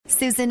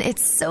Susan,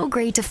 it's so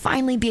great to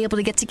finally be able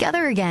to get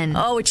together again.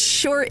 Oh, it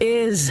sure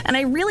is. And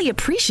I really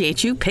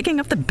appreciate you picking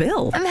up the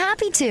bill. I'm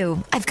happy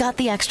to. I've got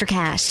the extra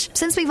cash.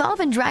 Since we've all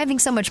been driving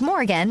so much more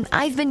again,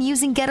 I've been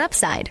using Get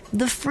Upside,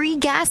 the free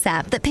gas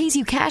app that pays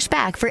you cash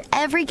back for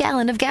every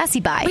gallon of gas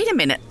you buy. Wait a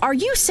minute. Are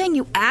you saying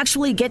you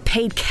actually get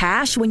paid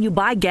cash when you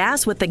buy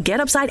gas with the Get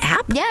Upside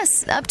app?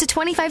 Yes, up to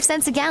 25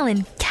 cents a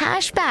gallon.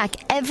 Cash back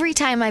every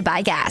time I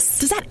buy gas.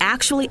 Does that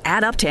actually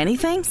add up to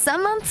anything?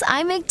 Some months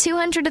I make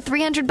 $200 to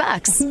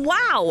 $300.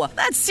 Wow,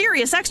 that's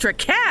serious extra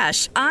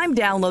cash. I'm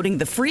downloading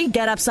the free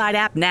Get Upside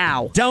app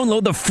now.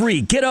 Download the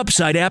free Get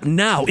Upside app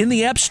now in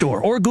the App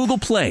Store or Google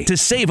Play to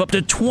save up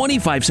to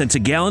 25 cents a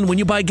gallon when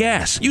you buy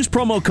gas. Use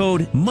promo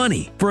code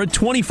MONEY for a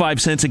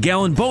 25 cents a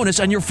gallon bonus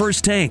on your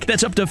first tank.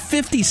 That's up to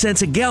 50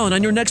 cents a gallon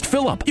on your next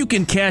fill-up. You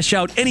can cash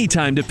out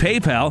anytime to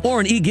PayPal or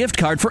an e-gift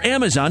card for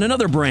Amazon and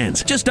other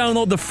brands. Just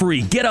download the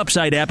free Get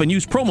Upside app and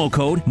use promo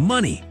code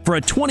MONEY for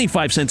a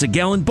 25 cents a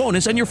gallon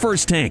bonus on your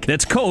first tank.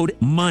 That's code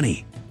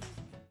MONEY.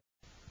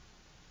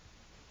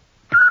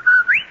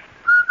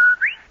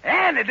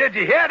 Andy, did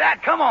you hear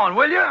that? Come on,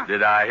 will you?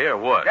 Did I hear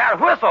what?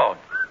 That whistle.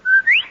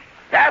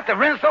 That's the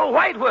Rinso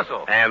White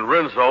whistle. And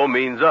Rinso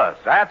means us.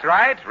 That's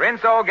right.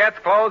 Rinso gets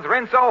clothes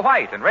Rinso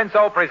White, and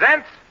Rinso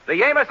presents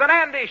the Amos and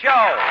Andy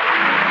Show.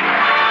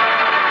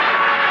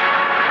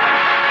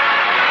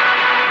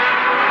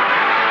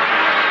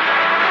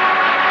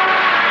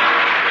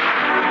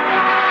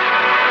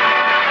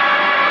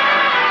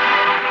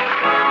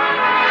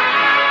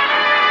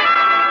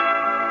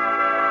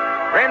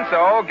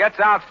 Rinso gets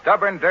out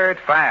stubborn dirt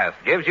fast,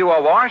 gives you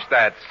a wash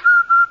that's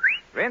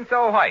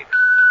Rinso White,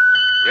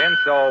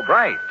 Rinso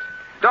Bright.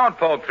 Don't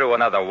poke through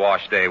another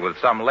wash day with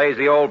some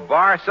lazy old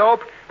bar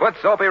soap. Put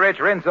soapy-rich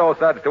Rinso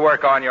suds to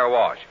work on your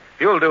wash.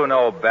 You'll do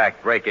no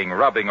back-breaking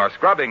rubbing or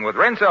scrubbing with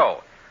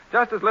Rinso.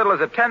 Just as little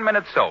as a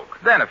 10-minute soak,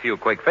 then a few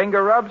quick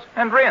finger rubs,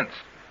 and rinse.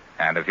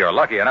 And if you're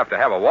lucky enough to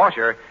have a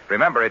washer,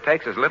 remember it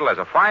takes as little as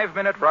a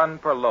 5-minute run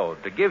per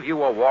load to give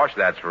you a wash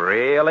that's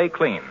really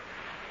clean.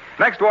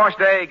 Next wash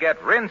day, get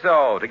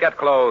Rinso to get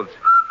clothes.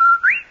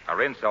 A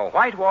Rinso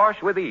White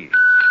wash with ease.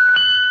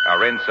 A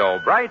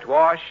Rinso Bright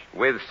wash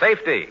with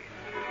safety.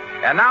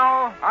 And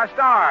now, our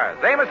stars,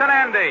 Amos and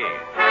Andy.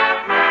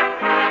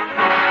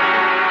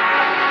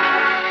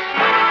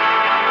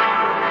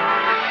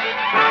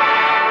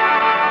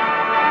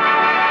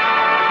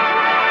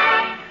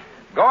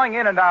 Going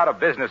in and out of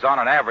business on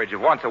an average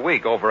of once a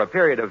week over a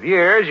period of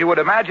years, you would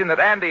imagine that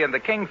Andy and the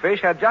Kingfish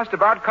had just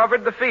about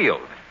covered the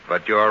field.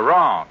 But you're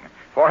wrong.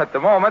 For at the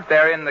moment,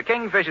 they're in the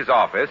Kingfish's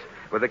office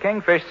with the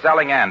Kingfish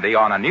selling Andy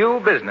on a new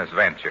business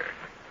venture.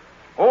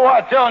 Oh,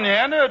 I tell you,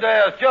 Andy,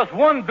 there's just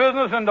one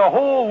business in the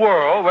whole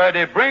world where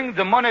they bring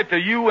the money to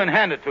you and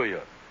hand it to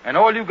you. And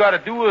all you got to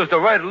do is to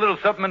write a little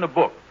something in the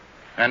book.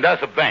 And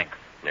that's a bank.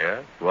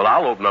 Yeah? Well,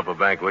 I'll open up a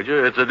bank with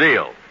you. It's a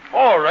deal.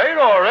 All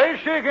right.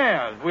 Shake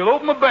hands. We'll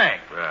open a bank.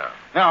 Yeah.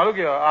 Now, look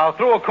here. I'll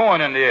throw a coin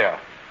in the air.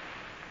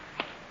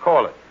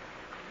 Call it.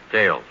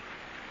 Tails.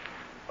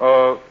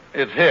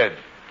 It's heads.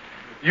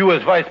 You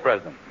as vice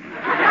president.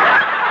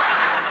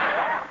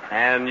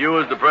 And you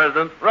as the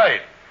president?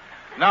 Right.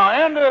 Now,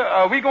 Andy,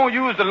 we're going to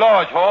use the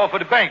large hall for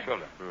the bank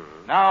building.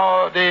 Mm-hmm.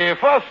 Now, the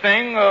first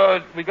thing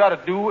we got to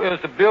do is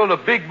to build a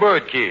big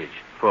bird cage.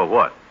 For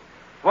what?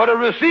 For the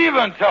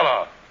receiving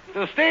teller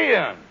to stay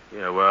in.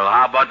 Yeah, well,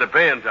 how about the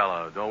paying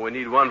teller? Don't we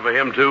need one for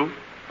him, too?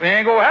 We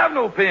ain't going to have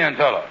no paying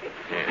teller.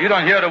 Yeah. You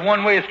done hear the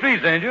one-way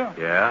streets, ain't you?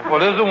 Yeah. Well,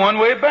 this is a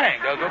one-way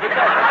bank. That's what we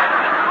got.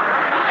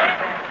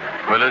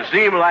 Well, it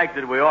seemed like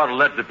that we ought to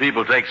let the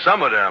people take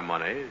some of their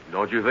money.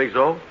 Don't you think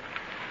so?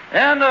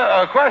 And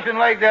a question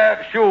like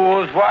that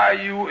shows why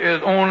you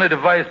is only the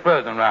vice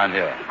president around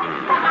here.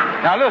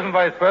 Now, listen,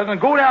 Vice President,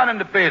 go down in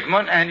the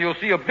basement and you'll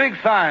see a big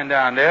sign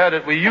down there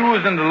that we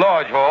use in the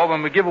large hall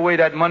when we give away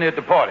that money at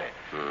the party.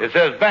 It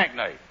says bank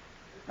night.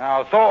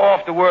 Now, saw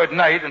off the word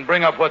night and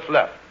bring up what's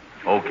left.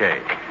 Okay.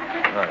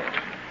 Right.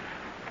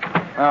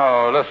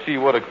 Now, let's see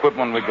what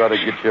equipment we got to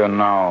get you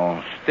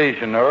now.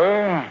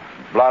 Stationery,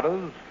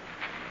 blotters,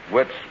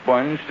 wet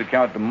sponge to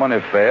count the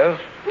money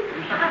fast.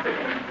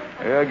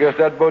 Yeah, I guess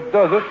that about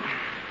does it.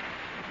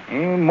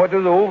 Ain't much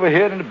of the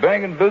overhead in the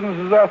banking business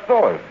as I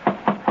thought.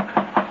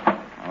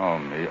 Oh,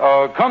 me.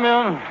 Come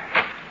in.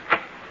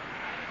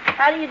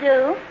 How do you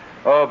do?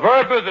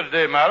 Very busy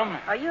today, madam.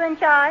 Are you in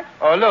charge?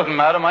 Listen,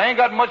 madam, I ain't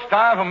got much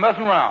time for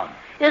messing around.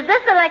 Is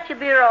this the lecture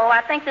bureau?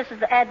 I think this is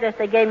the address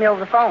they gave me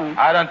over the phone.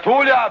 I done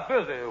told you I'm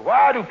busy.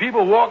 Why do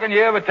people walk in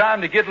here every time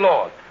to get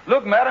lost?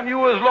 Look, madam,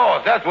 you is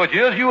lost. That's what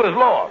you is. You is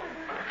lost.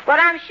 Well,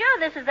 I'm sure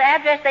this is the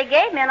address they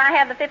gave me, and I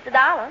have the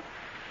 $50.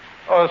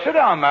 Sit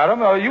down, madam.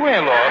 You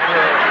ain't lost.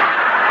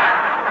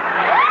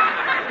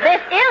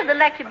 This is the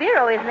lecture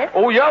bureau, isn't it?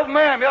 Oh, yes,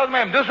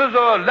 ma'am. This is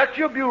a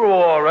lecture bureau,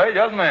 all right.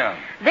 Yes, ma'am.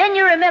 Then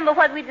you remember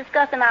what we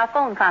discussed in our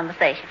phone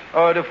conversation.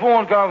 The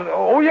phone conversation.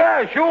 Oh,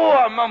 yeah, sure,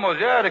 I remember.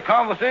 Yeah, the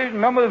conversation.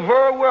 Remember it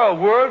very well,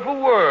 word for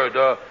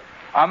word.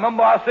 I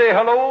remember I say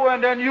hello,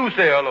 and then you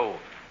say hello.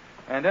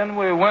 And then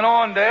we went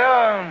on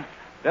there, and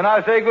then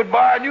I say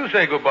goodbye, and you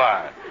say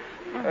goodbye.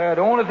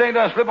 The only thing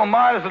that slipped my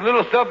mind is the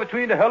little stuff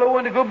between the hello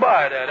and the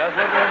goodbye there. That's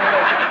what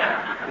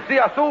you see,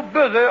 I'm so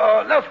busy.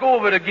 Let's go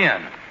over it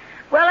again.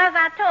 Well, as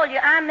I told you,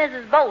 I'm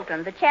Mrs.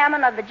 Bolton, the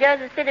chairman of the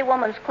Jersey City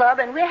Women's Club,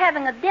 and we're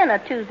having a dinner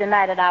Tuesday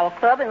night at our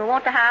club, and we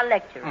want to hire a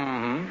lecturer.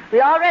 Mm-hmm.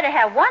 We already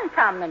have one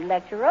prominent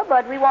lecturer,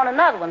 but we want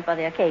another one for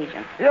the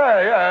occasion.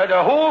 Yeah,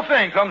 the whole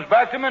thing comes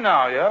back to me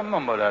now. Yeah, I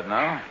remember that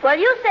now. Well,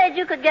 you said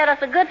you could get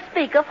us a good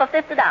speaker for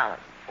 $50.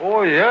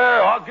 Oh,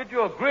 yeah, I'll get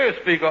you a great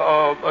speaker.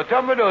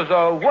 Tell me this,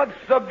 what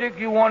subject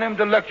you want him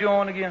to lecture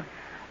on again?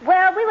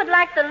 Well, we would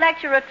like the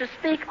lecturer to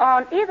speak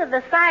on either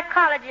the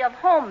psychology of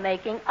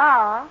homemaking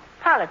or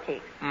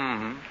politics.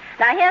 Mm-hmm.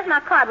 Now, here's my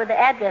card with the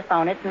address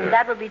on it, and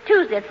that will be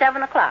Tuesday at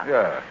 7 o'clock.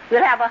 Yeah.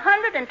 We'll have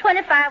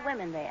 125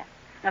 women there.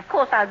 And, of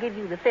course, I'll give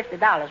you the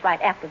 $50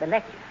 right after the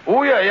lecture.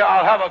 Oh, yeah,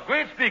 I'll have a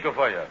great speaker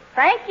for you.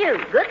 Thank you.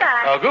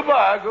 Goodbye.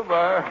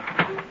 Goodbye.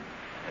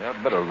 Yeah, I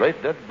better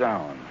write that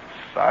down.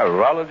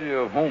 Psychology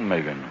of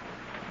homemaking.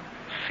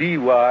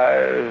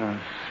 C-Y.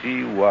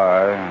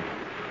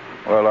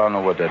 Well, I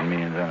know what that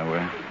means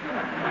anyway.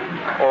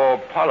 Or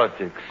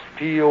politics.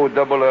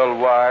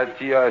 P-O-L-L-Y-T-I-C-K-S.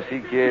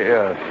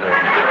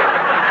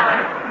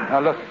 Now,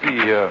 let's see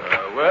here.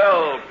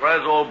 Well,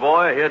 Prez, old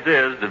boy, here it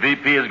is. The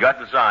VP has got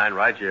to sign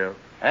right here.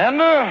 And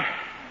the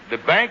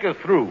bank is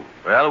through.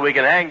 Well, we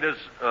can hang this,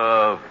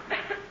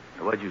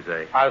 what'd you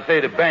say? I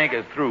say the bank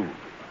is through.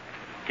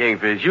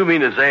 Kingfish, you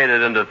mean to say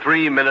that in the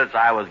 3 minutes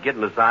I was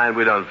getting the sign,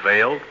 we done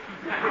failed?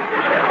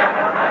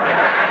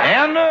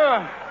 And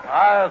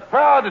I was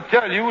proud to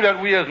tell you that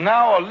we is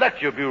now a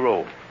lecture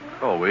bureau.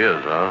 Oh, we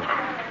is,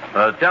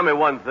 huh? Tell me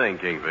one thing,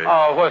 Kingfish.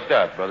 Oh, what's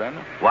that, brother?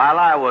 While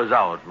I was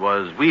out,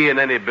 was we in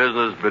any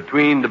business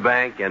between the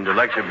bank and the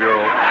lecture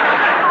bureau?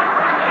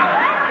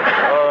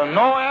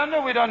 No, Andy,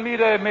 we done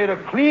made a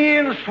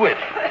clean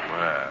switch.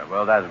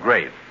 Well, that's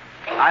great.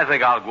 I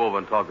think I'll go over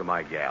and talk to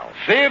my gal.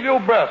 Save your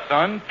breath,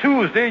 son.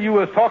 Tuesday, you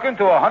was talking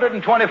to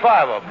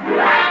 125 of them.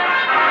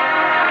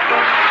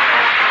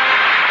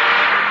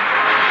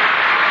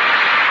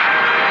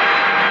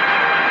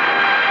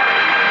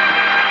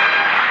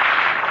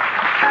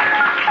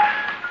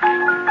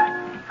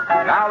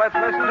 Now let's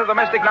listen to the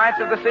Mystic Knights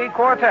of the Sea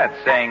Quartet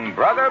sing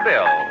Brother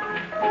Bill.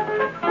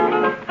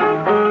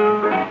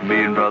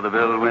 Me and Brother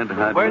Bill went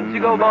hunting. Where'd you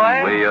go,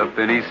 boy? Way up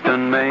in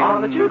eastern Maine.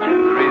 On the choo-choo. The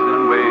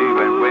reason we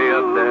went way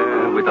up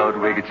there, we thought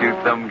we could shoot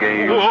some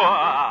game.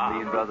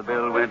 Me and Brother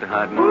Bill went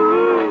hunting.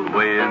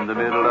 Way in the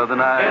middle of the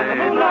night. Shot at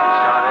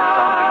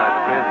something like a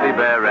grizzly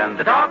bear, and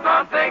the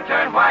doggone thing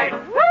turned white.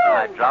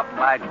 I dropped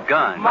my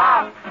gun.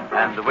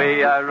 And the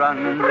way I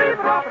run,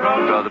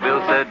 Brother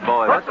Bill said,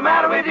 boy, what's the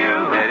matter with you?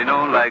 Daddy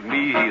don't like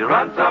me, he'd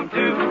run some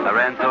too. I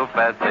ran so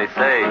fast, they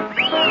say,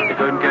 they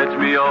couldn't catch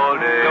me all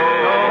day.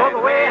 Oh,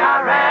 the way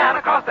I ran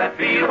across that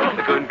field,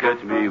 they couldn't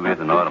catch me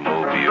with an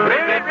automobile.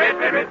 Rip,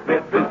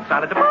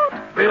 inside of the boat.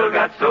 Bill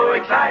got so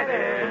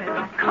excited,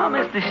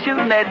 commenced to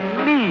shooting at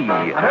me.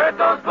 I heard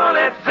those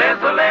bullets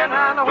sizzling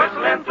and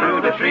whistling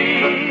through the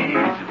trees.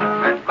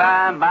 Went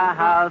by my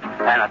house,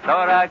 and I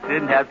thought I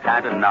didn't have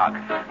time to knock.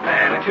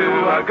 Ran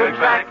into a good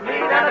track meet,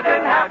 and I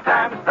didn't have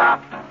time to stop.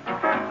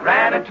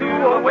 Ran into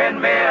a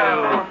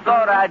windmill,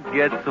 thought I'd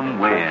get some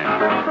wind.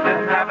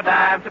 Didn't have a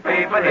dime to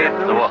pay for his,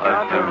 so I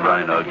had to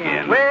run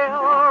again.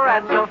 Well,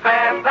 ran so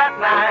fast that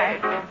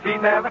night, he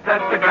never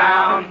touched the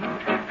ground.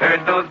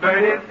 Heard those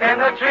birdies in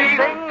the trees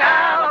sing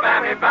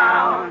Alabama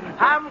bound.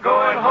 I'm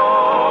going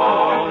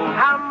home,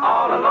 I'm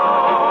all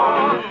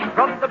alone.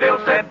 Brother Bill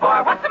said,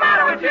 boy, what's the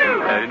matter with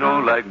you? They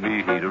don't like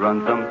me, he'd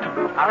run some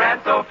too. I ran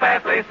so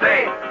fast, they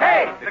say,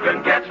 hey, they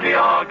couldn't catch me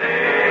all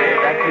day.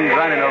 That kid's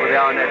running over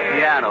there on that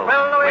piano.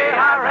 Well, the way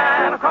I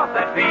ran across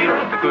that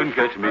field, they couldn't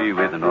catch me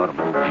with an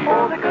automobile.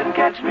 Oh, they couldn't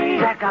catch me.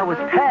 Jack, I was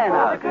 10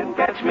 out. They couldn't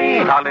catch me.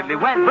 Solidly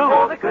went through.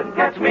 Oh, they couldn't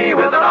catch me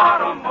with an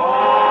automobile.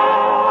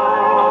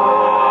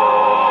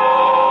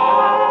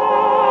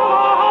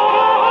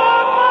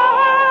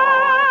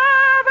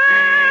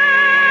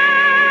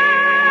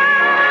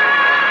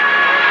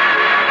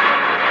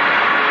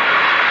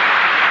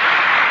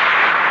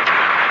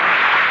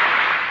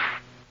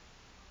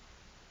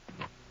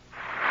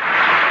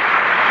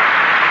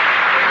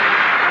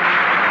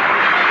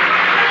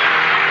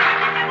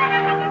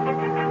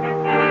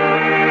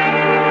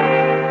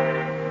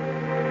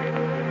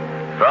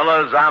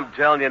 I'm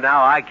telling you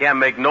now, I can't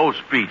make no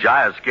speech.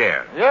 I am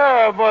scared.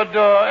 Yeah, but,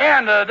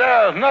 Andy,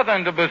 there's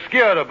nothing to be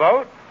scared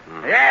about.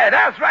 Yeah,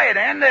 that's right,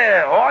 Andy.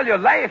 All your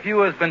life you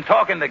has been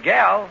talking to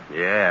gal.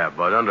 Yeah,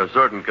 but under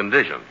certain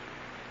conditions.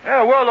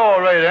 Yeah, well,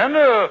 all right,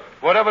 Andy.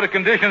 Whatever the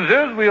conditions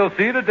is, we'll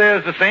see that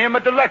there's the same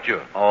at the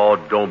lecture. Oh,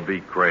 don't be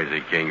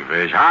crazy,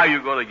 Kingfish. How are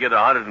you going to get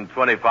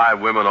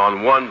 125 women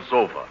on one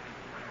sofa?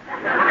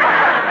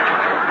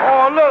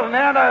 Oh, listen,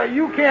 Anna,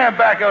 you can't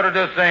back out of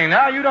this thing.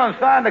 Now, you done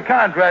signed a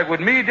contract with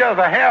me just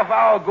a half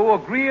hour ago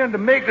agreeing to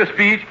make the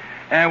speech,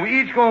 and we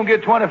each gonna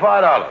get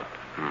 $25.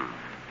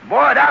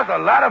 Boy, that's a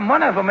lot of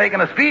money for making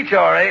a speech,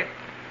 all right.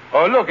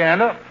 Oh, look,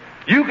 Anna,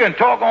 you can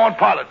talk on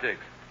politics.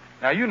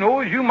 Now,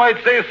 you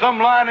might say some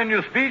line in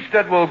your speech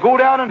that will go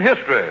down in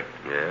history.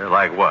 Yeah,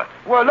 like what?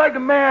 Well, like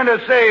the man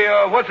that say,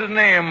 what's his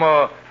name?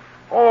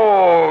 Who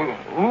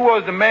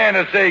was the man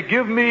that say,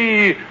 give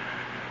me...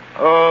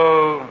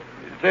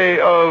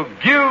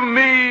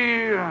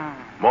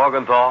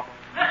 Morgenthau?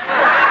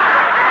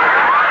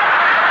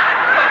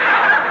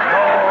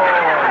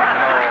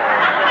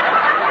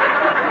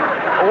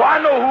 Oh, I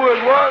know who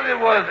it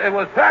was. It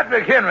was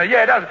Patrick Henry.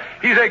 Yeah,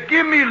 he said,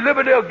 give me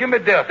liberty or give me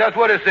death. That's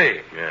what it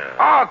said. Yeah.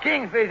 Oh,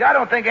 Kingfish, I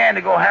don't think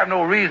Andy gonna have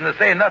no reason to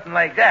say nothing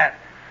like that.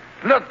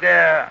 Look,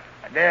 there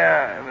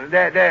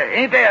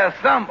ain't there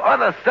some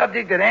other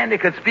subject that Andy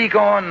could speak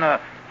on?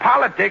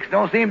 Politics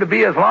don't seem to be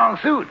his long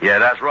suit. Yeah,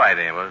 that's right,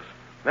 Amos.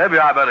 Maybe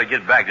I better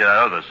get back to that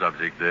other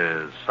subject,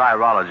 the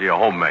chirology of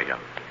homemaking.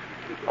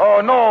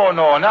 Oh, no.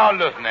 Now,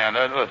 listen,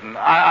 Andy, listen.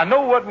 I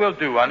know what we'll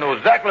do. I know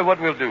exactly what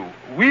we'll do.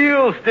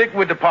 We'll stick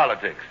with the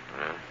politics.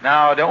 Yeah.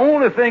 Now, the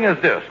only thing is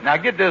this. Now,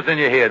 get this in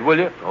your head, will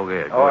you?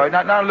 Okay. All right,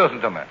 now listen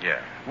to me.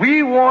 Yeah.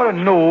 We want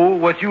to know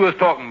what you was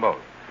talking about.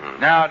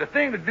 Now, the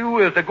thing to do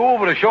is to go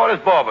over to Shorty's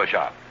barber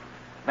shop.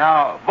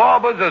 Now,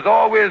 barbers has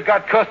always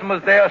got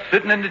customers there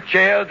sitting in the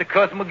chairs, the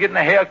customer getting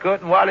a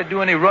haircut, and while they're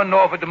doing, he running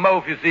off at the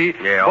mouth, you see.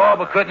 Yeah,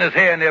 barber cutting his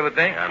hair and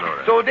everything. Yeah, I know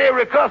that. So they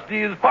recuss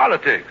these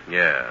politics.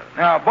 Yeah.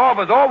 Now,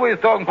 barber's always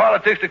talking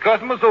politics to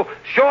customers, so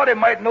Shorty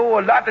might know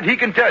a lot that he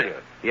can tell you.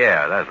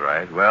 Yeah, that's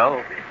right.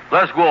 Well,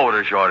 let's go over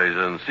to Shorty's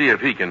and see if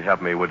he can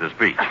help me with the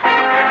speech.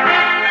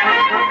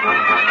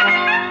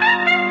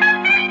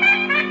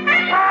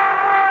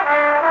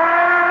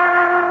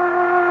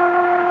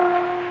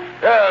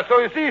 So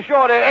you see,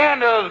 Shorty,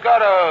 Andy's got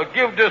to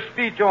give this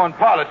speech on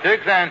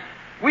politics, and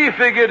we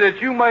figured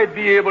that you might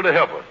be able to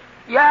help us.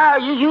 Yeah,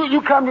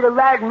 you come to the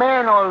right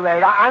man, all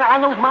right. I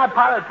knows my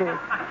politics.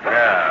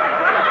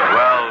 Yeah.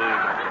 Well,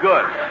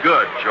 good,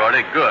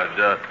 Shorty,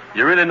 good.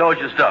 You really knows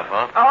your stuff,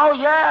 huh? Oh,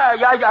 yeah.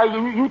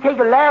 You take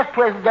the last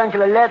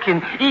presidential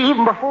election.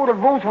 Even before the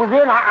votes was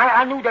in,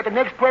 I knew that the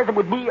next president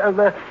would be...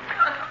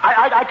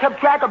 I kept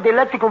track of the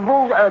electrical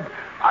votes.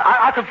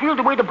 I could feel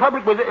the way the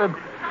public was...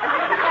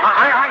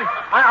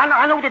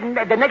 I know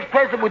that the next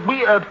president would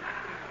be...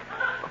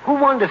 who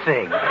won the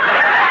thing?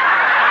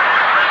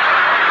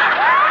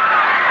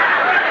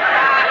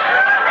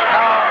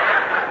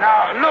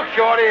 Now, look,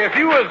 Shorty, if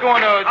you was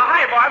going to...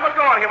 Hi, boy, what's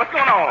going on here? What's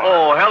going on?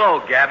 Oh,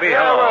 hello, Gabby.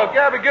 Yeah, Hello. well,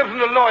 Gabby Gibson,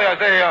 the lawyer,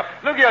 say,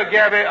 look here,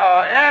 Gabby,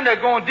 Andy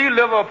going to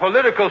deliver a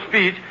political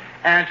speech,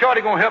 and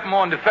Shorty going to help him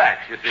on the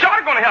facts, you see.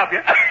 Shorty going to help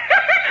you?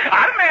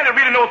 I'm the man that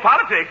really knows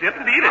politics, yes,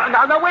 indeed.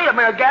 Now, wait a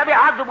minute, Gabby.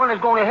 I'm the one that's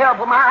going to help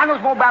him. I know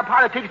more about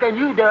politics than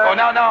you do. Oh,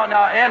 now,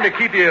 Andy,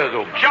 keep your ears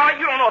open. Shorty,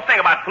 you don't know a thing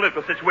about the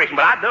political situation,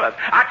 but I does.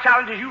 I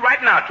challenge you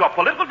right now to a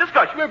political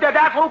discussion. Yeah,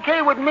 that's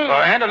okay with me.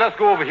 Andy, let's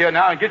go over here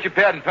now and get your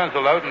pad and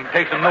pencil out and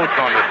take some notes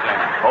on this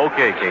thing.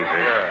 Okay, Casey.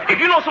 Yeah.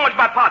 If you know so much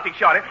about politics,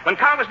 Shorty, when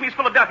Congress meets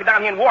Philadelphia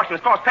down here in Washington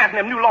and starts passing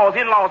them new laws,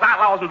 in-laws,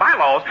 outlaws, and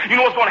bylaws, you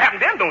know what's going to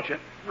happen then, don't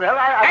you? Well,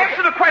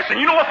 Answer the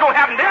question. You know what's going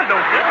to happen then, don't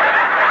you?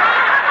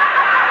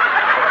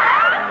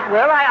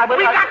 Well,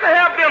 We got to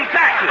have them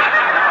taxes.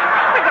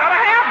 We got to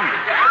have them.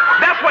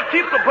 That's what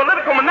keeps the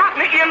political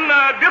monotony in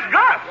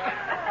disgust.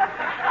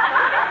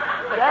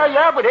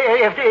 Yeah, but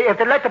if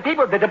they let the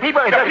people... The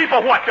people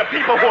what? The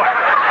people what?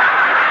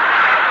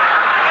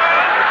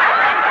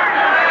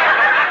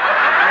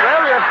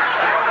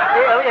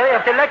 Well,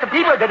 if they let the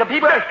people... The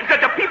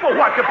people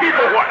what?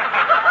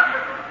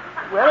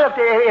 Well, if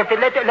they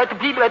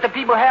let the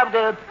people have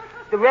the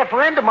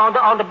referendum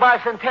on the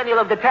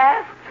bicentennial of the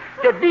tax,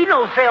 there'd be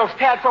no sales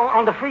tax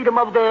on the freedom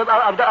of the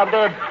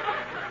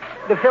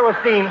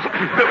Philistines. I'm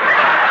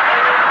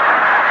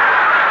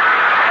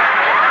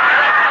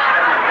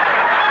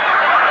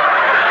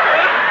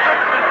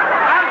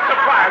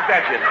surprised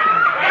at you.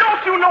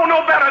 Don't you know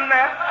no better than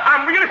that?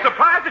 I'm really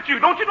surprised at you.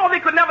 Don't you know they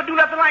could never do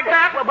nothing like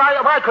that? Well,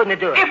 why couldn't they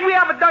do it? If we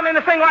ever done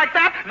anything like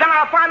that, then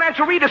our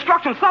financial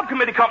redestruction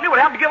subcommittee company would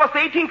have to give us the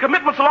 18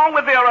 commitments along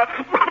with their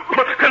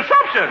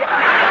consumption.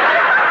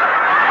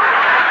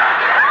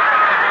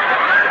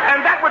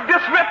 And that would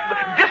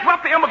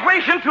disrupt the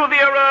immigration to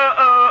their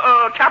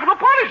capital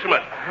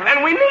punishment.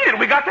 And we need it.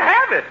 We got to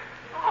have it.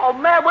 Oh,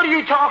 man, what are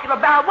you talking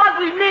about? What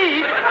we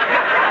need...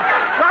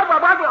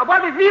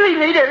 what we really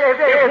need is...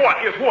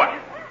 Is what?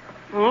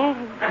 Hmm?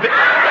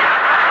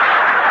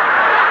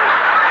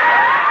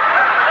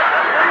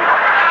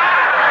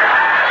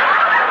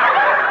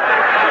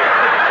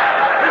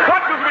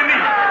 What does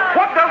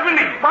we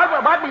need?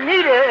 What we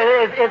need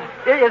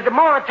is the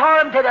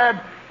moratorium to the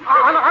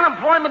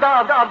unemployment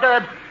of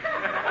the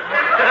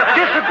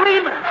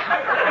disagreements.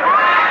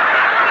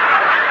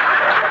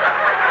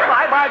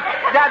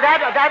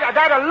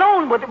 That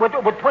alone would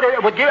put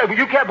it. Would give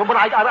you can't. But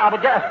I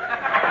would.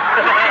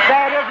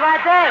 That is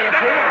right there. You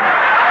see?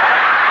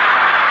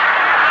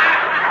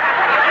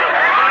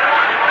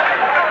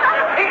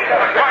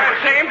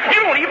 Shame. You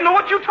don't even know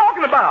what you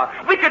talking about.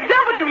 We could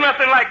never do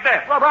nothing like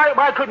that. Well,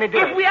 why couldn't it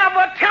do If it? we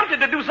ever attempted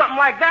to do something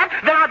like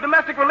that, then our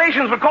domestic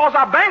relations would cause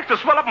our banks to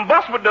swell up and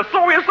bust with the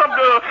psoriasis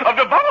of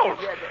the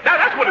voles.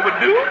 That's what it would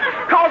do,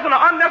 causing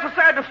an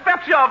unnecessary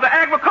dyspepsia of the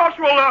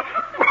agricultural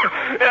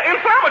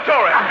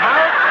inflammatory.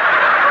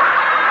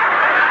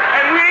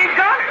 And we ain't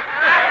got it.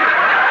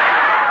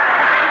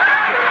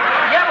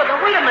 Yeah, but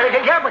wait a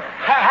minute. Yeah, but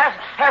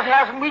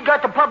hasn't we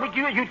got the public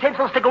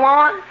utensils to go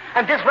on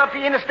and disrupt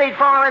the interstate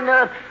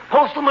foreign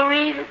postal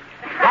marine?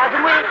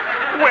 Hasn't we?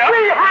 Well,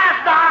 we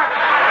have, Doc.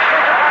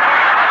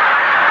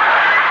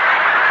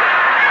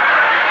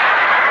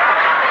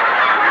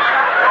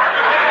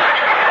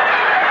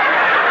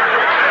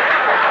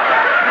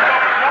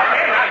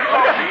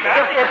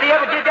 If they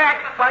ever did that,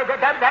 why,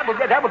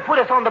 that would put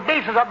us on the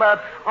basis of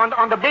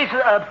on the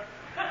basis of.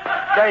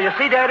 There, you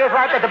see, there it is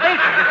right there. The basis.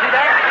 You see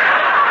that?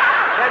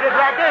 That is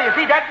right there. You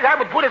see that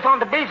would put us on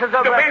the basis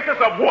of. The basis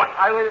of what?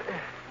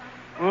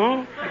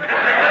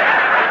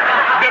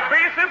 The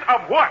basis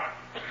of what?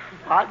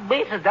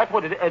 Basis. That's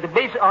what it. The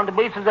basis on the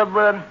basis of.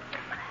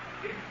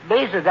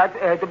 Basis. That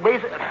the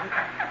basis.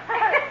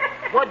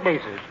 What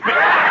basis?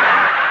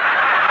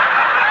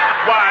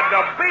 Why,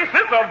 the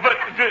basis of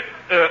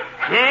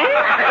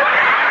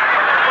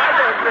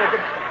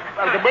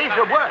the basis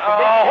of what?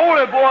 Hold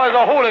it, boys.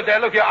 Hold it there.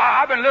 Look here.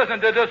 I've been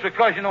listening to this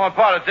discussion on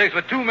politics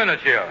for 2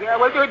 minutes here. Yeah,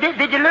 well,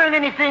 did you learn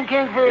anything,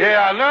 Kingfish?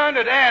 Yeah, I learned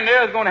that Ann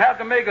there's going to have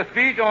to make a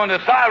speech on the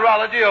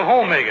chirology of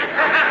homemaking.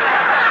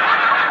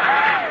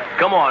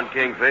 Come on,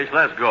 Kingfish,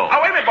 let's go. Oh,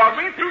 wait a minute, boss.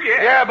 We ain't through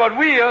yet. Yeah, but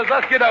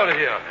let's get out of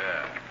here.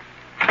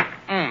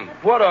 Yeah.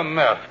 What a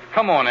mess.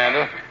 Come on,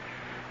 Andy.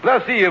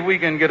 Let's see if we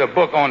can get a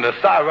book on the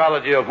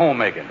chirology of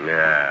homemaking.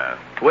 Yeah.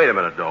 Wait a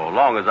minute, though.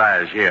 Long as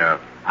I is here,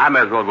 I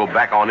may as well go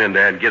back on in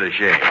there and get a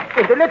shave.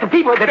 Let the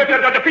people... The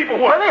people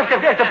what? Well, the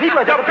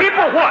people... The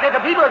people what? The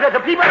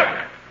people...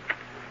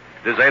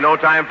 This ain't no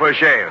time for a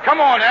shave.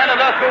 Come on, Andy.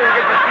 Let's go and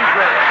get the speech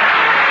ready.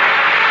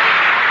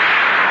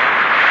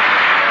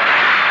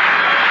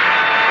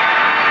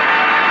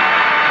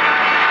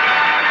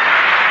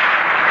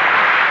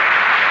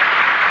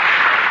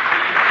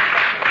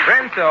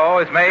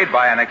 Rinso is made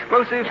by an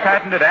exclusive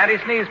patented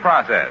anti-sneeze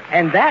process.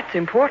 And that's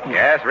important.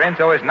 Yes,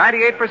 Rinso is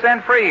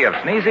 98% free of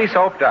sneezy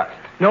soap dust.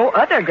 No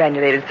other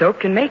granulated soap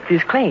can make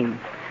this claim.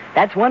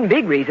 That's one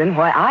big reason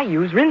why I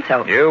use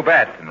Rinso. You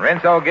bet. And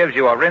Rinso gives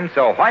you a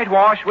Rinso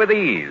whitewash with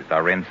ease,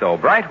 a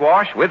Rinso bright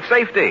wash with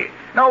safety.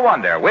 No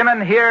wonder women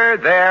here,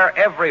 there,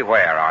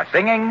 everywhere are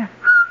singing...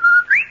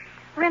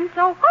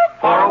 Rinso white.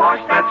 For a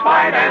wash that's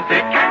white as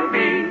it can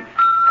be.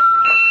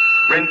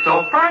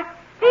 Rinso bright.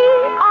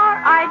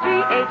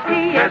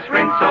 B-R-I-G-H-T. Yes,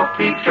 Rinso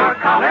keeps your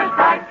colors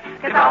bright.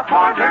 Get out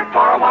water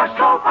for a wash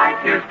so white.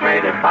 Here's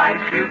great advice,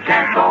 you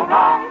can't go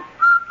wrong.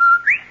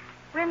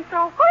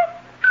 Rinso white.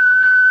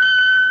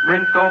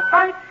 Rinso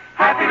bright.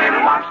 Happy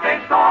little wash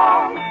day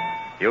song.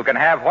 You can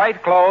have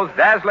white clothes,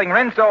 dazzling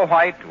Rinso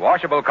white,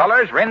 washable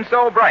colors,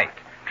 Rinso bright.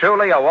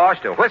 Truly a wash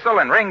to whistle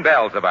and ring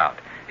bells about.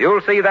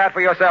 You'll see that for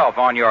yourself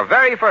on your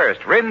very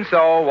first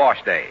Rinso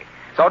wash day.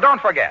 So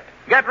don't forget,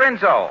 get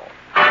Rinso.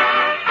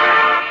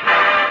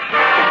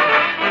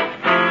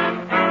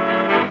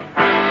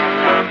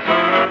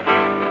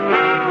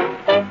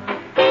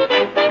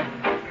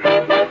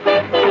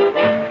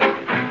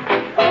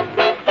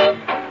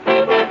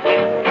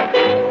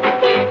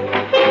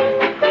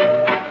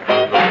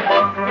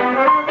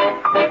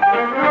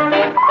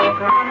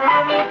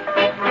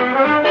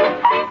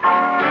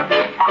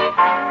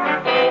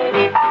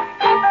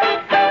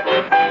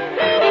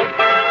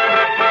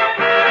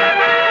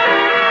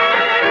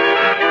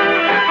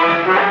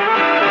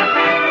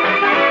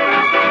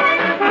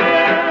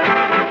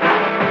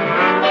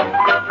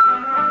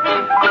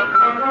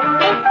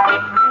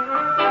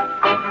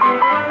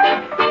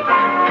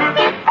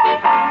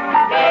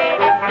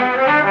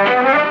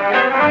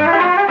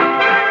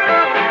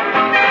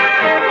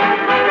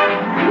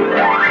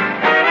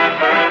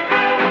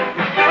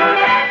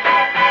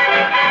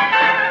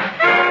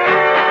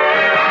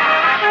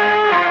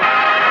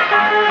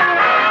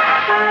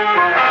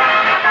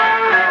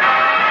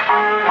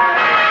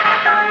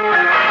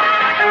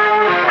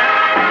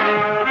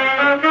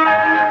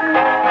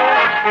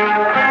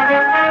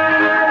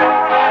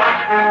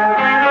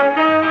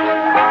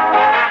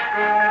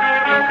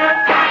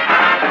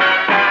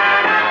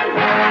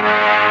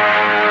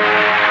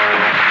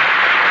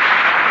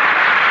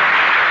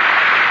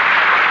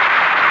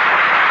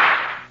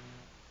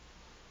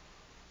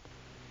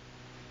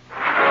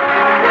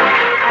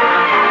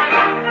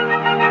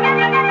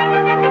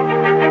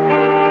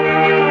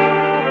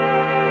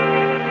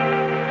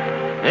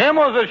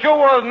 It sure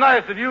was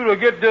nice of you to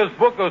get this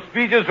book of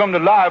speeches from the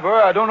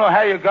library. I don't know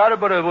how you got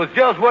it, but it was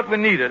just what we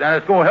needed, and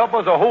it's going to help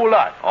us a whole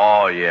lot.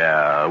 Oh,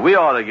 yeah. We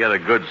ought to get a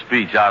good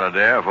speech out of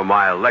there for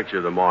my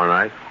lecture tomorrow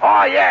night.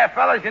 Oh, yeah,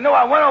 fellas. You know,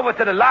 I went over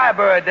to the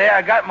library there.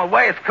 I got my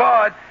wife's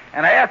card,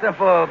 and I asked them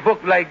for a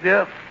book like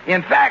this.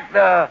 In fact,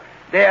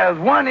 there's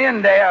one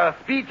in there, a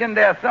speech in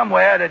there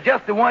somewhere, that's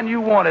just the one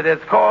you wanted.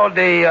 It's called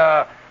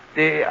the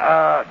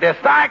The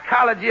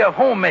psychology of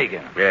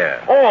homemaking.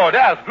 Yeah. Oh,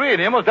 that's great,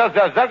 Amos. That's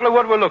exactly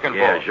what we're looking for.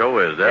 Yeah,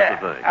 sure is.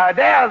 That's the thing.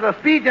 There's a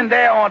speech in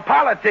there on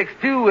politics,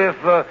 too, if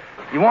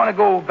you want to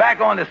go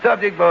back on the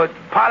subject of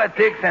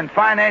politics and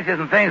finances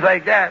and things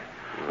like that.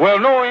 Well,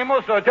 no,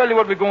 Amos, I'll tell you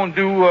what we're going to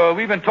do.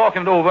 We've been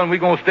talking it over, and we're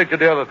going to stick to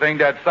the other thing,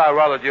 that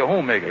psychology of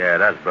homemaking. Yeah,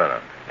 that's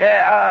better.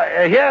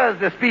 Here's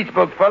the speech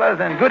book, fellas,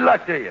 and good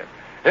luck to you.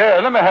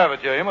 Yeah, let me have it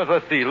here, Amos.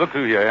 Let's see. Look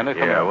through here, Andy.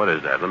 Yeah, what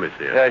is that? Let me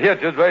see it. Yeah, here,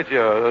 just right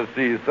here. Let's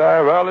see.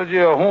 Psychology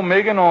of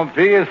homemaking on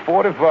page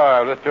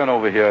 45. Let's turn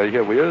over here.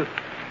 Here we is.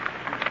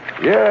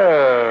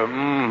 Yeah,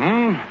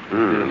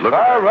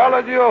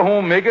 Psychology of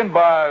homemaking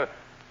by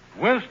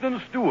Winston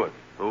Stewart.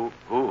 Who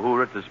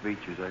wrote the speech,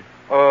 you say?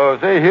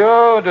 Say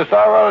here, the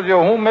Psychology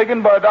of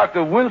Homemaking by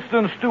Dr.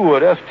 Winston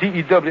Stewart,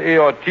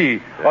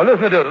 S-T-E-W-A-R-T.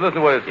 Listen to this. Listen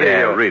to what it says.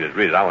 Yeah, read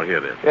it. I want to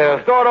hear this.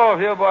 Yeah, start off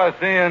here by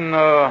saying,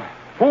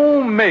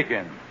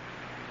 homemaking.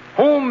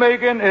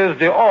 Homemaking is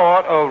the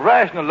art of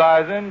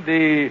rationalizing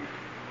the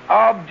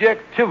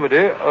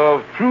objectivity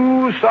of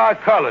true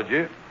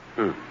psychology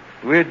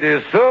with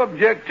the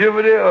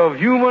subjectivity of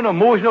human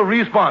emotional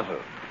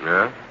responses.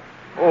 Yeah?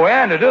 Oh,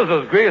 Andy, this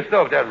is great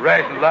stuff, that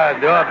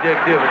rationalized the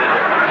objectivity.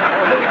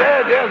 Oh, look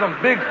there, there's some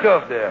big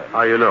stuff there.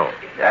 How you know?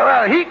 Yeah,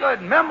 well, he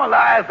could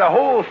memorize the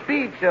whole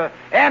speech.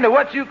 Andy,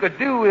 what you could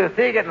do is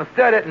take it and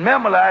study it and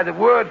memorize it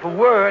word for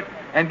word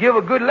and give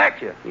a good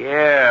lecture.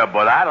 Yeah,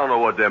 but I don't know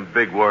what them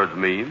big words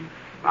mean.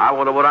 I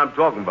wonder what I'm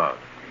talking about.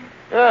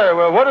 Yeah,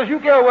 well, what does you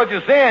care what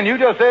you're saying? You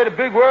just say the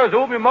big words,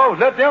 open your mouth,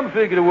 let them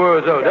figure the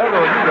words out. That's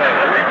all you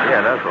got.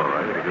 Yeah, that's all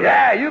right.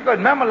 Yeah, you could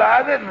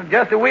memorize it and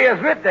just the way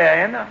it's written there,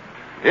 Andy.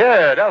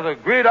 Yeah, that's a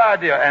great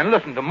idea. And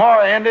listen,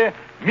 tomorrow, Andy,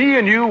 me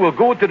and you will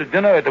go to the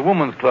dinner at the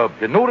Women's Club,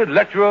 the noted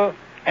lecturer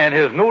and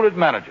his noted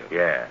manager.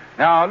 Yeah.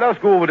 Now, let's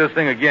go over this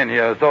thing again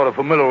here, sort of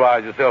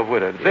familiarize yourself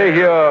with it. Say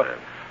here,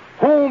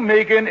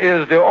 homemaking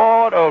is the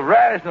art of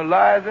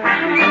rationalizing.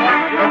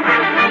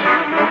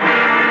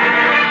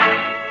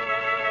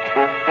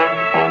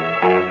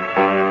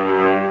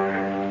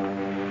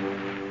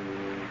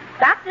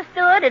 Dr.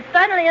 Stewart, it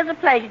certainly is a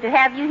pleasure to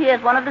have you here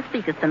as one of the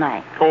speakers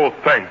tonight. Oh,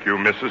 thank you,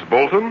 Mrs.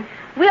 Bolton.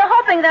 We are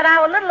hoping that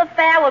our little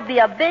affair will be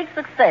a big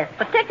success,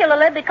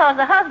 particularly because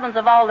the husbands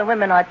of all the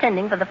women are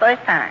attending for the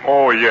first time.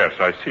 Oh, yes,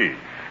 I see.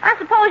 I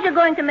suppose you're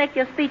going to make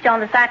your speech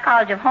on the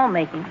psychology of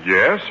homemaking.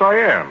 Yes, I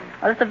am.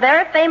 Well, it's a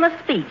very famous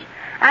speech.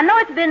 I know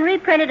it's been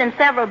reprinted in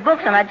several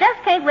books, and I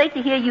just can't wait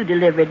to hear you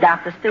deliver it,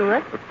 Dr.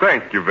 Stewart.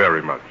 Thank you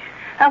very much.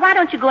 Why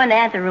don't you go in the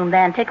anteroom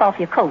there and take off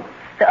your coat?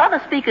 The other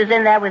speaker's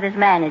in there with his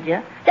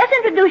manager. Just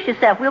introduce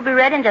yourself. We'll be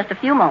ready in just a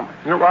few moments.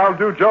 I'll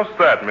do just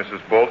that,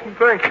 Mrs. Bolton.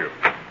 Thank you.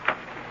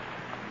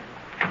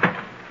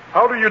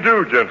 How do you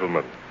do,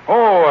 gentlemen?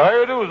 Oh, how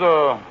you do,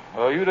 sir?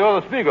 You the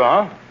other speaker,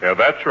 huh? Yeah,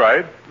 that's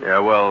right. Yeah,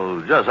 well,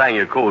 just hang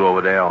your coat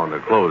over there on the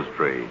clothes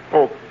tree.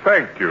 Oh,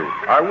 thank you.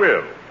 I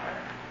will.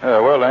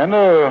 Yeah, well, and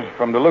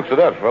from the looks of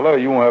that fella,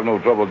 you won't have no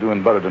trouble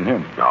doing better than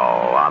him. No,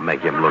 I'll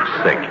make him look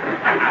sick.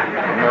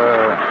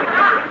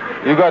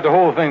 You got the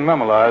whole thing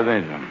memorized,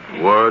 ain't you?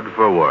 Word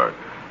for word.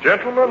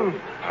 Gentlemen,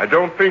 I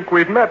don't think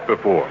we've met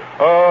before.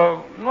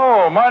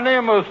 No, my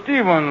name is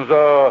Stevens.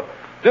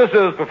 This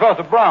is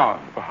Professor Brown.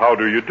 How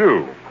do you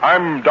do?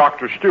 I'm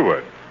Dr.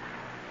 Stewart.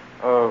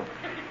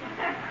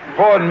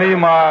 Pardon me,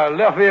 my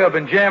left ear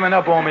been jamming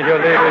up on me here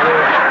lately.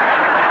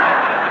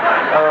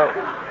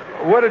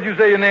 What did you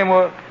say your name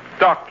was?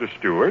 Dr.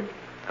 Stewart.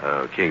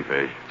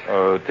 Kingfish.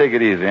 Take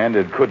it easy, and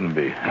it couldn't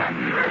be.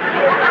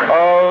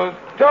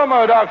 Tell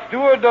me, Dr.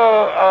 Stewart,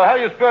 how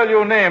you spell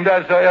your name?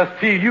 That's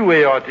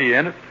S-T-U-A-R-T,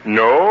 ain't it?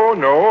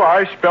 No,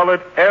 I spell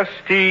it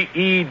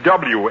S-T-E-W-A-R-T.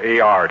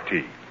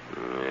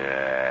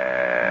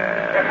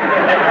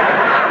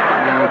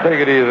 Take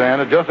it easy,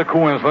 Anna. Just a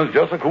coincidence.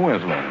 Tell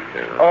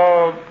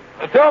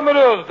me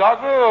this,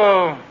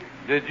 Doctor.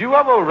 Did you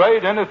ever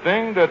write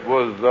anything that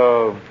was,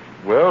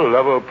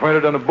 ever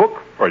printed in a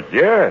book? Oh,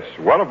 yes.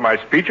 One of my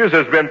speeches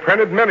has been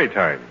printed many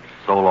times.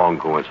 So long,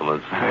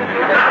 coincidence.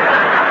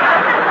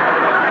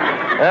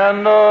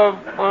 And,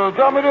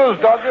 tell me this,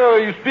 Doctor.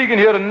 You speaking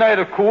here tonight,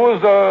 of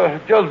course.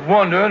 Just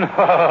wondering.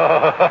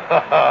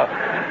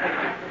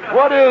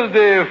 What is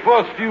the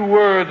first few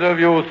words of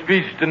your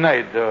speech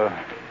tonight?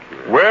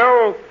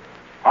 Well,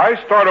 I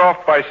start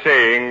off by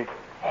saying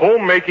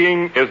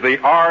homemaking is the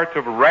art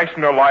of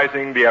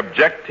rationalizing the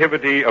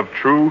objectivity of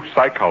true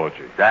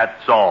psychology.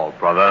 That's all,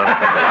 brother.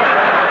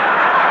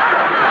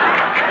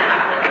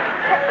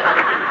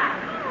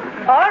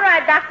 All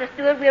right, Dr.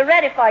 Stewart, we're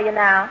ready for you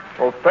now.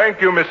 Oh,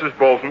 thank you, Mrs.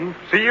 Bolton.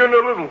 See you in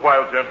a little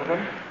while,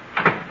 gentlemen.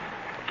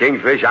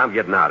 Kingfish, I'm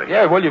getting out of here.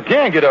 Yeah, well, you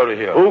can get out of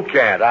here. Who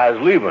can't? I was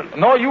leaving.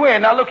 No, you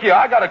ain't. Now, look here.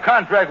 I got a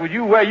contract with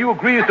you where you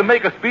agrees to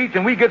make a speech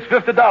and we gets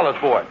 $50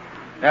 for it.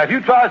 Now, if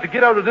you tries to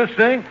get out of this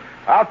thing,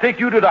 I'll take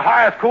you to the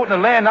highest court in the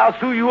land and I'll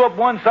sue you up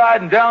one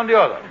side and down the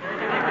other.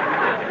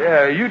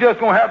 Yeah, you just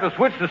gonna have to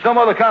switch to some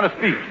other kind of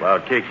speech. Well,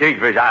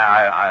 Kingfish,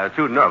 I'm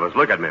too nervous.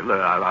 Look at me. Look,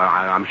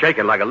 I'm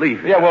shaking like a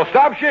leaf. Yeah, well,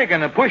 stop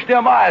shaking and push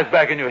them eyes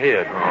back in your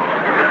head.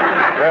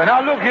 Yeah, now,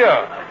 look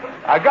here.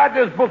 I got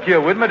this book here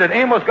with me that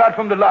Amos got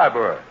from the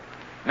library.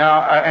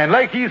 Now, and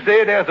like he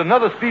said, there's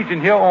another speech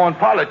in here on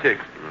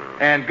politics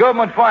and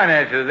government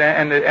finances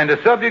and the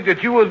subject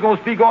that you was going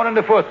to speak on in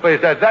the first place.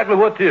 That's exactly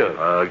what it is.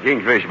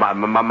 Kingfish,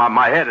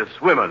 my head is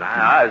swimming.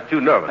 I was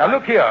too nervous. Now,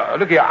 look here.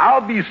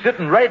 I'll be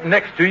sitting right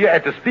next to you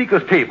at the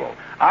speaker's table.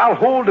 I'll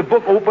hold the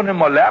book open in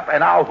my lap,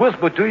 and I'll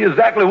whisper to you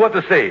exactly what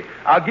to say.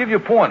 I'll give you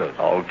pointers.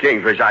 Oh,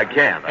 Kingfish, I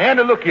can't. And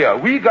look here.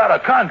 We got a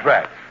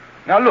contract.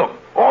 Now, look.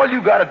 All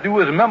you got to do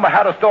is remember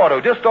how to start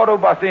over. Just start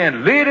over by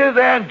saying, ladies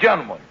and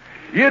gentlemen,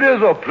 it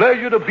is a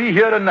pleasure to be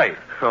here tonight.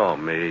 Oh,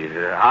 me.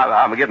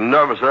 I'm getting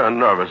nervouser and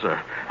nervouser.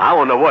 I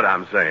don't know what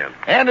I'm saying.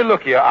 And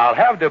look here. I'll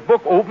have the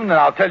book open, and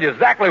I'll tell you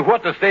exactly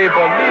what to say, believe me.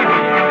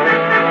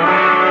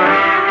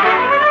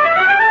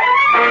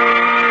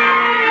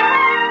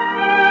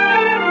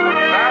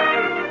 That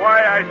is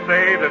why I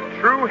say that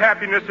true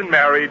happiness in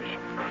marriage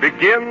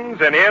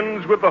begins and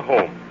ends with the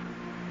home.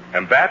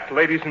 And that,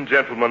 ladies and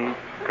gentlemen,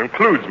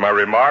 concludes my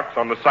remarks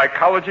on the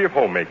psychology of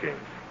homemaking.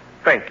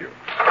 Thank you.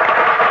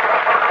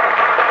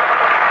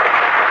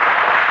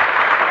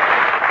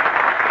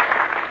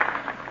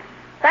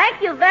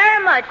 Thank you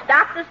very much,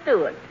 Dr.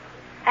 Stewart.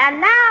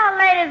 And now,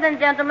 ladies and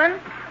gentlemen,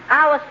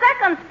 our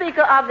second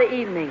speaker of the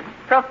evening,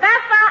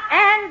 Professor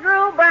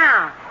Andrew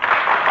Brown.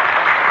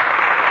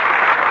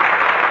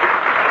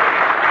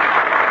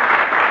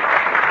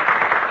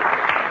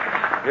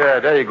 Yeah,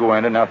 there you go,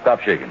 Andy. Now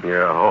stop shaking.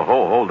 Yeah,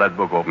 hold that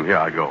book open. Here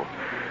I go.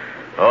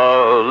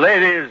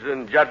 Ladies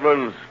and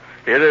gentlemen,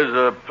 it is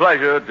a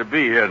pleasure to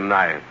be here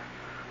tonight.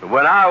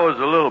 When I was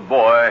a little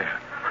boy,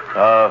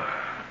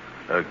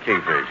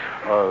 Kingfish.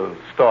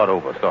 Start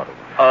over.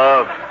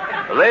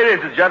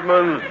 Ladies and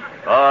gentlemen,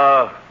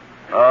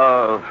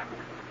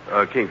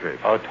 Kingfish.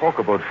 Talk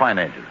about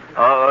finances.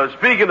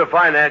 Speaking of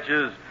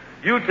finances,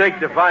 you take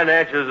the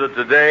finances of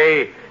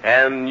today,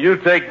 and you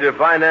take the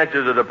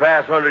finances of the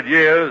past 100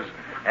 years,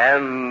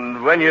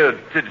 and when you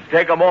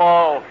take them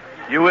all,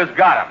 you has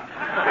got them.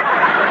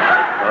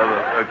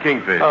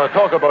 Kingfish.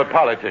 Talk about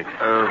politics.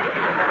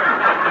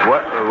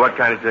 What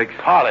kind of ticks?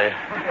 Polly.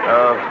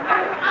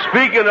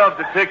 Speaking of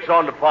the ticks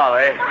on the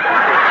polly,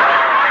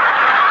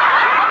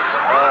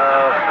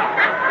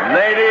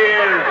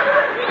 ladies...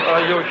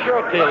 your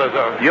shirt tail is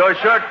out. Your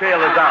shirt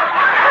tail is out.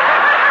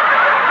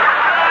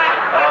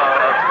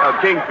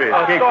 Kingfish.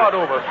 Start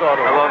over.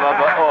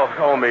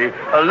 Oh, me.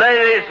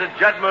 Ladies and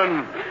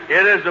gentlemen,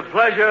 it is a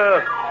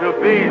pleasure to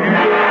be here.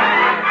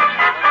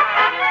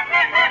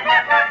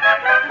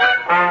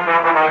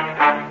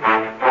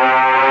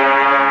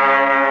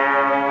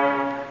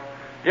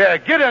 Yeah,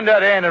 get in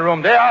that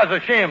anteroom there. I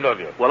was ashamed of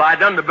you. Well, I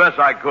done the best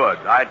I could.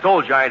 I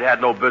told you I ain't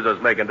had no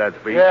business making that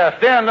speech. Yeah,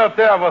 stand up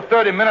there for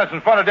 30 minutes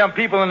in front of them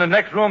people in the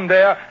next room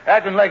there,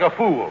 acting like a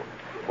fool.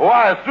 Oh,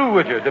 I was through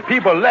with you. The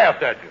people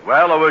laughed at you.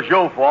 Well, it was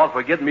your fault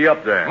for getting me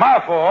up there. My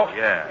fault?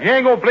 Yeah. You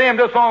ain't gonna blame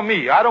this on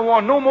me. I don't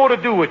want no more to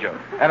do with you.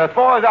 And as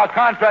far as our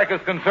contract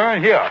is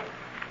concerned, here,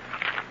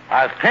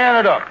 I was tearing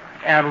it up.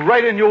 And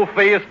right in your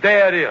face,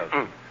 there it is.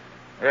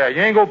 Yeah,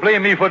 you ain't gonna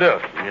blame me for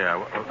this. Yeah.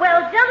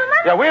 Well, gentlemen.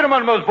 Yeah, wait a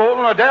minute, Miss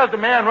Bolton. There's the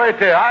man right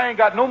there. I ain't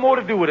got no more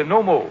to do with it,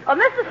 no more. Oh,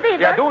 Mr. Stevens.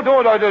 Yeah, don't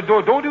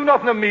do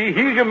nothing to me.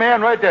 He's your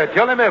man right there.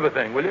 Tell him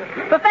everything, will you?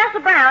 Professor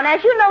Brown,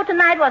 as you know,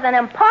 tonight was an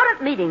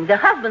important meeting. The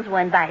husbands were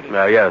invited.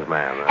 Yes,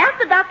 ma'am.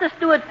 After Dr.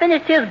 Stewart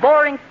finished his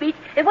boring speech,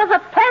 it was a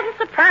pleasant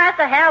surprise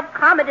to have a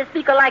comedy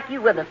speaker like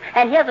you with us.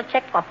 And here's a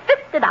check for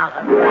 $50.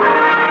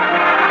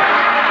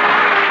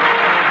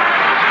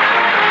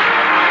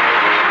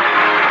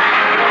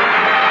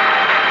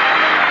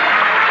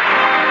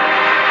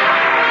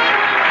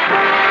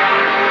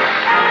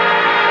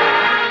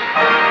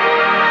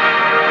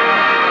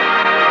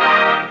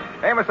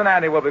 Amos and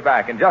Andy will be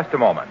back in just a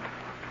moment.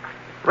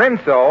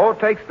 Rinso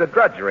takes the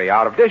drudgery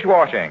out of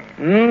dishwashing.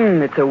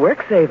 It's a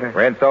work saver.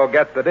 Rinso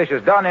gets the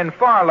dishes done in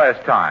far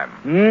less time.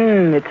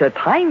 It's a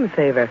time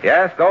saver.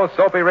 Yes, those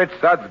soapy rich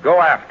suds go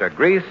after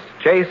grease,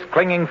 chase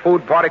clinging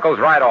food particles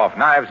right off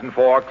knives and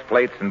forks,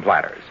 plates and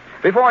platters.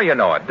 Before you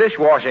know it,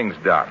 dishwashing's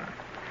done.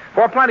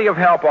 For plenty of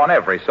help on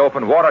every soap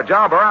and water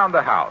job around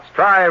the house,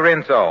 try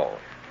Rinso.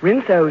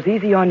 Rinso's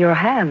easy on your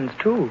hands,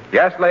 too.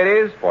 Yes,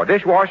 ladies, for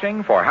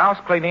dishwashing, for house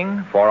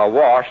cleaning, for a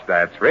wash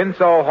that's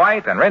Rinso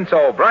White and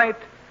Rinso Bright,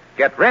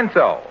 get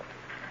Rinso.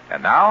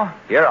 And now,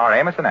 here are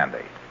Amos and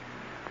Andy.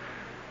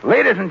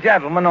 Ladies and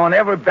gentlemen, on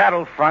every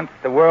battlefront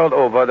the world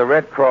over, the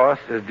Red Cross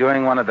is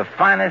doing one of the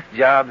finest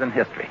jobs in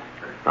history.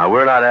 Now,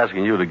 we're not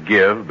asking you to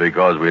give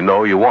because we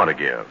know you want to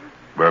give.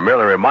 We're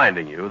merely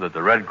reminding you that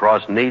the Red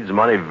Cross needs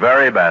money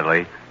very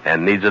badly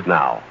and needs it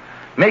now.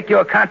 Make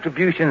your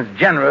contributions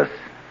generous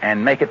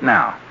and make it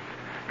now.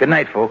 Good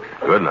night, folks.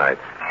 Good night.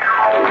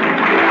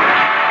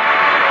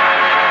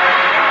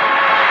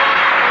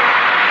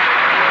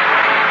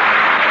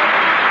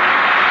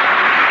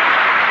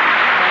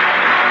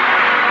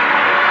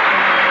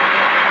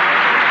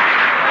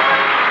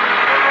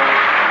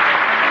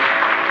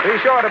 Be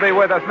sure to be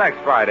with us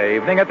next Friday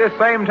evening at this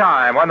same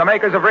time when the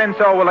makers of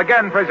Rinso will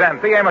again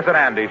present the Amos and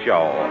Andy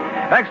Show.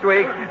 Next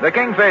week, the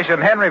Kingfish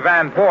and Henry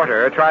Van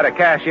Porter try to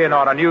cash in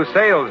on a new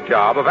sales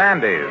job of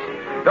Andy's.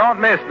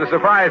 Don't miss the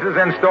surprises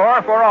in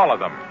store for all of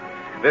them.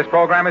 This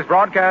program is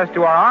broadcast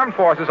to our armed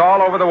forces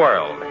all over the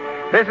world.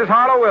 This is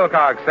Harlow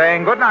Wilcox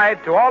saying good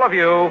night to all of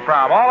you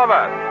from all of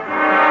us.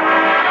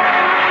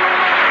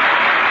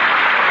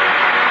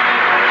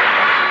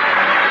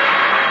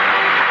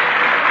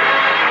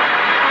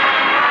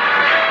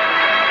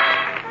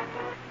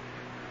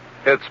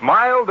 It's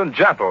mild and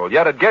gentle,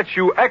 yet it gets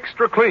you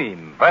extra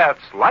clean.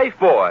 That's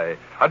Lifebuoy.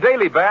 A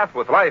daily bath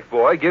with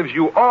Lifebuoy gives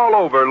you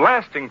all-over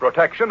lasting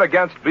protection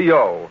against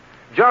BO.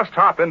 Just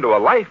hop into a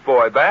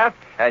Lifebuoy bath,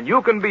 and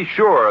you can be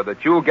sure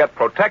that you'll get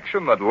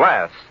protection that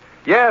lasts.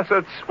 Yes,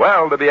 it's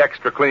swell to be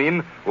extra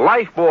clean.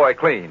 Lifebuoy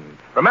Clean.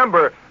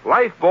 Remember,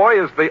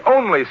 Lifebuoy is the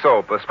only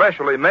soap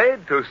especially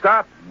made to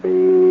stop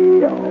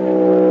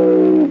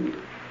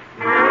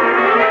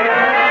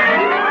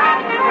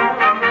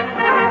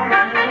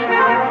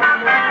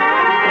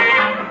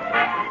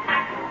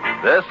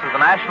This is the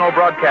National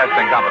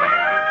Broadcasting Company.